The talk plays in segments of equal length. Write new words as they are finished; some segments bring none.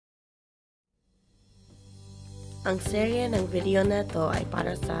Ang serye ng video na to ay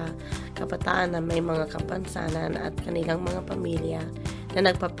para sa kabataan na may mga kapansanan at kanilang mga pamilya na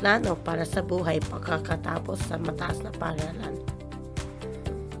nagpaplano para sa buhay pagkatapos sa mataas na paaralan.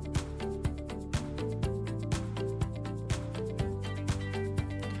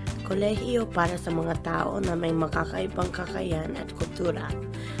 Kolehiyo para sa mga tao na may makakaibang kakayahan at kultura.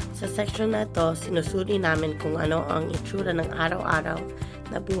 Sa section na to, sinusuri namin kung ano ang itsura ng araw-araw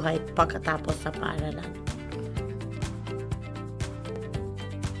na buhay pagkatapos sa paaralan.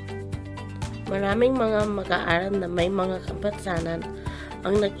 Maraming mga mag-aaral na may mga kapansanan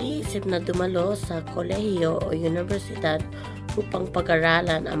ang nag-iisip na dumalo sa kolehiyo o universidad upang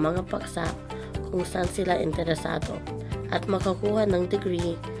pag-aralan ang mga paksa kung saan sila interesado at makakuha ng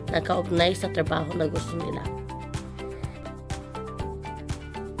degree na kaugnay sa trabaho na gusto nila.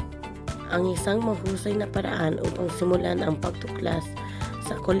 Ang isang mahusay na paraan upang simulan ang pagtuklas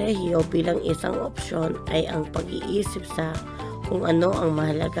sa kolehiyo bilang isang opsyon ay ang pag-iisip sa kung ano ang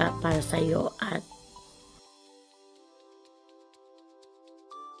mahalaga para sa iyo at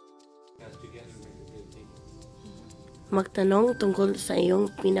magtanong tungkol sa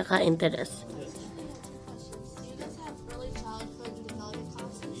iyong pinaka-interes.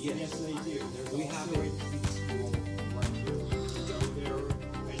 Yes, they do. We have it. You go there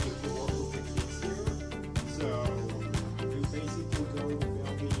and you can work with the kids here. So you basically go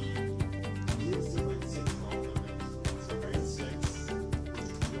to usually 6 elements. So grade 6,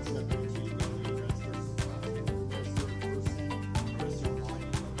 you'll step into you go to register person, register online, and go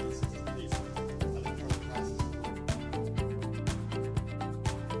to this is the piece of electronic classes.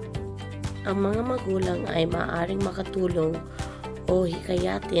 Ang mga magulang ay maaaring makatulong o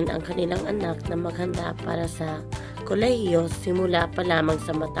hikayatin ang kanilang anak na maghanda para sa kolehiyo simula pa lamang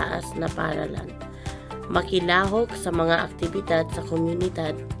sa mataas na paaralan. Makilahok sa mga aktibidad sa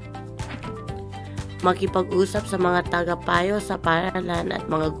komunidad, makipag-usap sa mga tagapayo sa paaralan at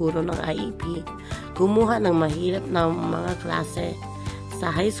mga guro ng IEP, kumuha ng mahirap na mga klase sa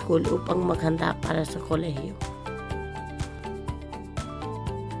high school upang maghanda para sa kolehiyo.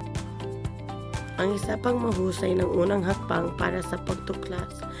 Ang isa pang mahusay ng unang hakbang para sa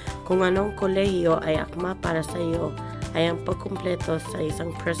pagtuklas kung anong kolehiyo ay akma para sa iyo ay ang pagkumpleto sa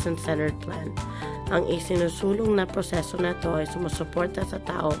isang person-centered plan. Ang isinusulong na proseso na ito ay sumusuporta sa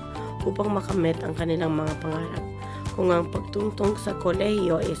tao upang makamit ang kanilang mga pangarap. Kung ang pagtungtong sa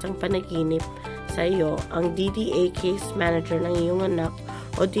kolehiyo ay isang panaginip sa iyo, ang DDA case manager ng iyong anak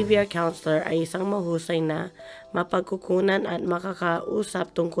o DVR counselor ay isang mahusay na mapagkukunan at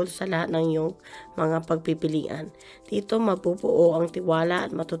makakausap tungkol sa lahat ng iyong mga pagpipilian. Dito mabubuo ang tiwala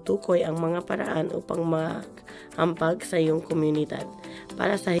at matutukoy ang mga paraan upang mag-ambag sa iyong komunidad.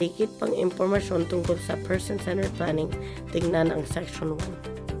 Para sa higit pang impormasyon tungkol sa person-centered planning, tingnan ang section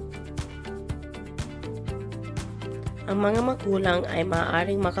 1. Ang mga magulang ay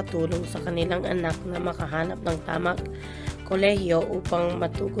maaaring makatulong sa kanilang anak na makahanap ng tamang kolehiyo upang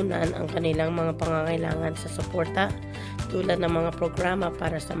matugunan ang kanilang mga pangangailangan sa suporta tulad ng mga programa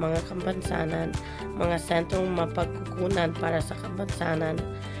para sa mga kapansanan, mga sentrong mapagkukunan para sa kapansanan,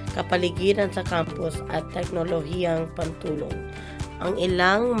 kapaligiran sa campus at teknolohiyang pantulong. Ang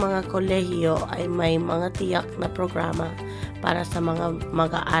ilang mga kolehiyo ay may mga tiyak na programa para sa mga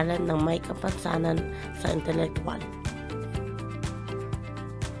mag-aaral ng may kapansanan sa intelektual.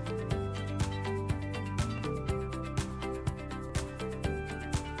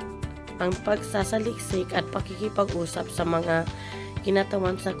 Ang pagsasaliksik at pakikipag-usap sa mga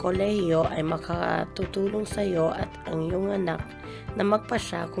kinatawan sa kolehiyo ay makatutulong sa iyo at ang iyong anak na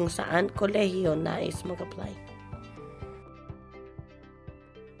magpasya kung saan kolehiyo nais mag-apply.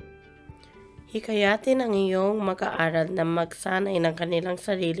 Hikayatin ang iyong mag-aaral na magsanay ng kanilang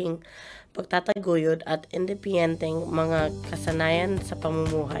sariling pagtataguyod at independenteng mga kasanayan sa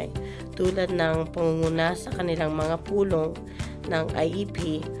pamumuhay tulad ng pangunguna sa kanilang mga pulong ng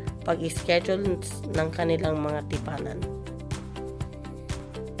IEP, pag-schedule ng kanilang mga tipanan.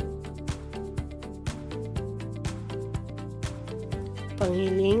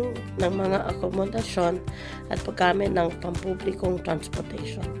 Panghiling ng mga akomodasyon at paggamit ng pampublikong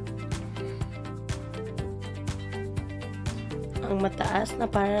transportation. Ang mataas na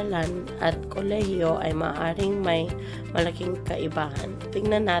paaralan at kolehiyo ay maaaring may malaking kaibahan.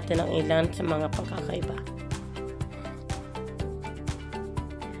 Tingnan natin ang ilan sa mga pagkakaiba.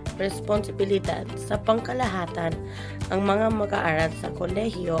 Responsibilidad. Sa pangkalahatan, ang mga mag-aaral sa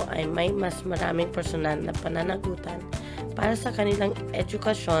kolehiyo ay may mas maraming personal na pananagutan para sa kanilang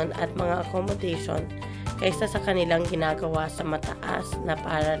edukasyon at mga accommodation kaysa sa kanilang ginagawa sa mataas na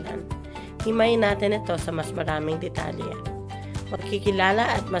paaralan. Himayin natin ito sa mas maraming detalye.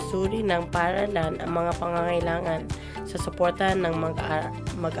 Makikilala at masuri ng paaralan ang mga pangangailangan sa suporta ng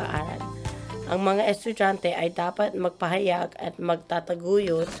mag-aaral. Ang mga estudyante ay dapat magpahayag at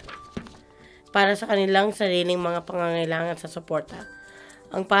magtataguyod para sa kanilang sariling mga pangangailangan sa suporta.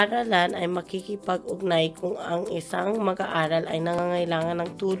 Ang paaralan ay makikipag-ugnay kung ang isang mag-aaral ay nangangailangan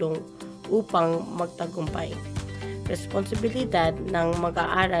ng tulong upang magtagumpay. Responsibilidad ng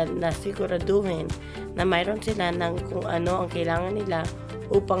mag-aaral na siguraduhin na mayroon sila ng kung ano ang kailangan nila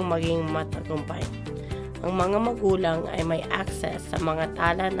upang maging matagumpay. Ang mga magulang ay may access sa mga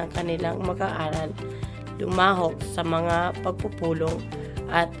tala ng kanilang mag-aaral, lumahok sa mga pagpupulong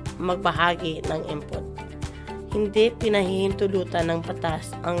at magbahagi ng input. Hindi pinahihintulutan ng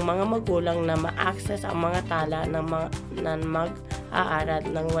batas ang mga magulang na ma-access ang mga tala ng mag-aaral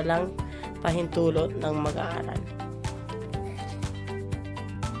nang walang pahintulot ng mag-aaral.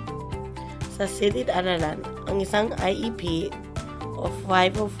 Sa silid-aralan, ang isang IEP o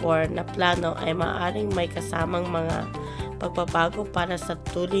 504 na plano ay maaaring may kasamang mga pagbabago para sa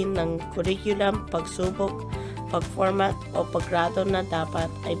tulin ng curriculum, pagsubok, pag-format o paggrado na dapat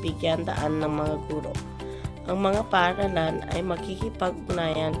ay bigyan daan ng mga guro. Ang mga paaralan ay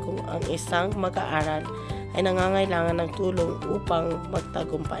makikipag-ugnayan kung ang isang mag-aaral ay nangangailangan ng tulong upang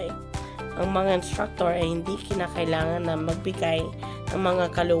magtagumpay. Ang mga instructor ay hindi kinakailangan na magbigay ng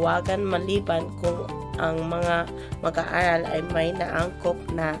mga kaluwagan maliban kung ang mga mag-aaral ay may naangkop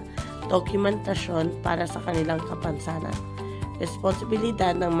na dokumentasyon para sa kanilang kapansanan.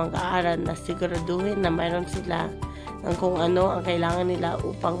 Responsibilidad ng mag-aaral na siguraduhin na mayroon sila ng kung ano ang kailangan nila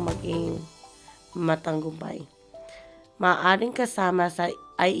upang maging matagumpay. Maaaring kasama sa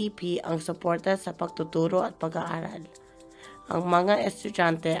IEP ang suporta sa pagtuturo at pag-aaral. Ang mga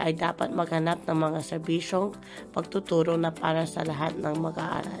estudyante ay dapat maghanap ng mga serbisyong pagtuturo na para sa lahat ng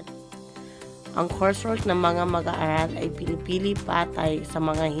mag-aaral. Ang coursework ng mga mag-aaral ay pinipili patay sa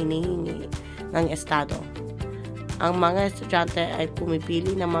mga hinihingi ng estado. Ang mga estudyante ay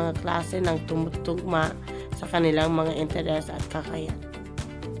pumipili ng mga klase ng tumutugma sa kanilang mga interes at kakayahan.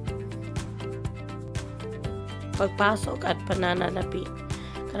 Pagpasok at pananalapi.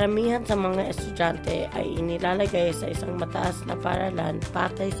 Karamihan sa mga estudyante ay inilalagay sa isang mataas na paaralan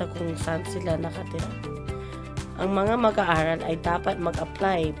patay sa kung saan sila nakatira. Ang mga mag-aaral ay dapat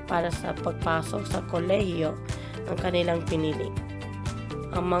mag-apply para sa pagpasok sa kolehiyo ng kanilang pinili.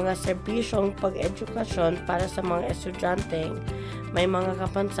 Ang mga serbisyong pag-edukasyon para sa mga estudyante may mga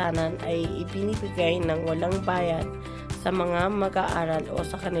kapansanan ay ibinibigay ng walang bayad sa mga mag-aaral o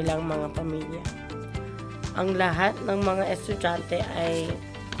sa kanilang mga pamilya. Ang lahat ng mga estudyante ay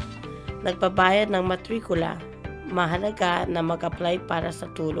nagbabayad ng matrikula. Mahalaga na mag-apply para sa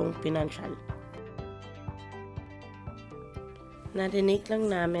tulong pinansyal. Narinig lang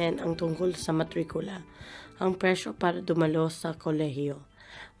namin ang tungkol sa matrikula, ang presyo para dumalo sa kolehiyo.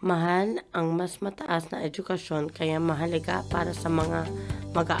 Mahal ang mas mataas na edukasyon kaya mahalaga para sa mga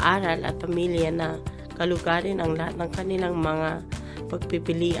mag-aaral at pamilya na kalugarin ang lahat ng kanilang mga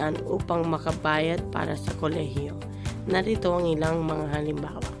pagpipilian upang makabayad para sa kolehiyo. Narito ang ilang mga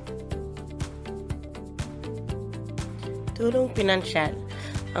halimbawa. Tulong pinansyal.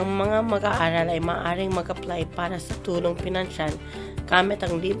 Ang mga mag-aaral ay maaaring mag-apply para sa tulong pinansyal gamit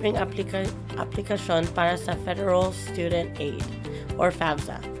ang libreng aplikasyon para sa Federal Student Aid or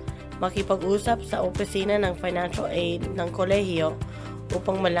FAFSA. Makipag-usap sa opisina ng financial aid ng kolehiyo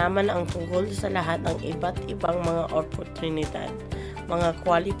upang malaman ang tungkol sa lahat ng iba't ibang mga oportunidad, mga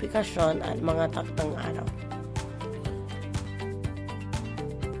kwalifikasyon at mga taktang araw.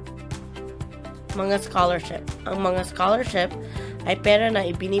 Mga scholarship. Ang mga scholarship ay pera na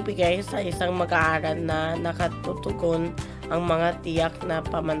ibinibigay sa isang mag-aaral na nakatutugon ang mga tiyak na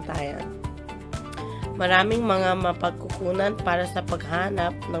pamantayan. Maraming mga mapagkukunan para sa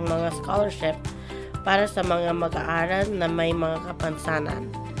paghanap ng mga scholarship para sa mga mag-aaral na may mga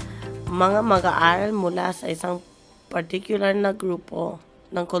kapansanan. Mga mag-aaral mula sa isang particular na grupo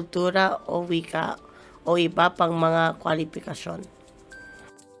ng kultura o wika o iba pang mga kwalifikasyon.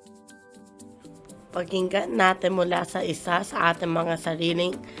 Pakinggan natin mula sa isa sa ating mga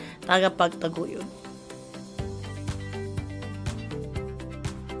sariling tagapagtaguyod.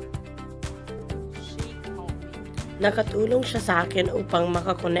 Nakatulong siya sa akin upang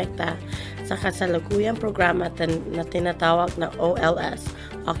makakonekta sa kasalukuyang programa na tinatawag na OLS,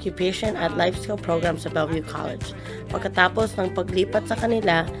 Occupation at Life Skill Program sa Bellevue College. Pagkatapos ng paglipat sa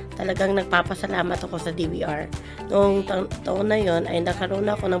kanila, talagang nagpapasalamat ako sa DBR. Noong taon na yon ay nagkaroon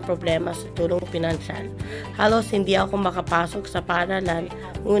ako ng problema sa tulong pinansyal. Halos hindi ako makapasok sa paaralan,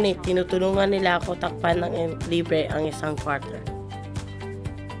 ngunit tinutulungan nila ako takpan ng libre ang isang quarter.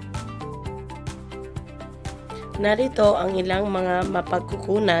 Narito ang ilang mga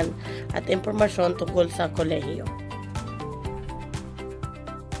mapagkukunan at impormasyon tungkol sa kolehiyo.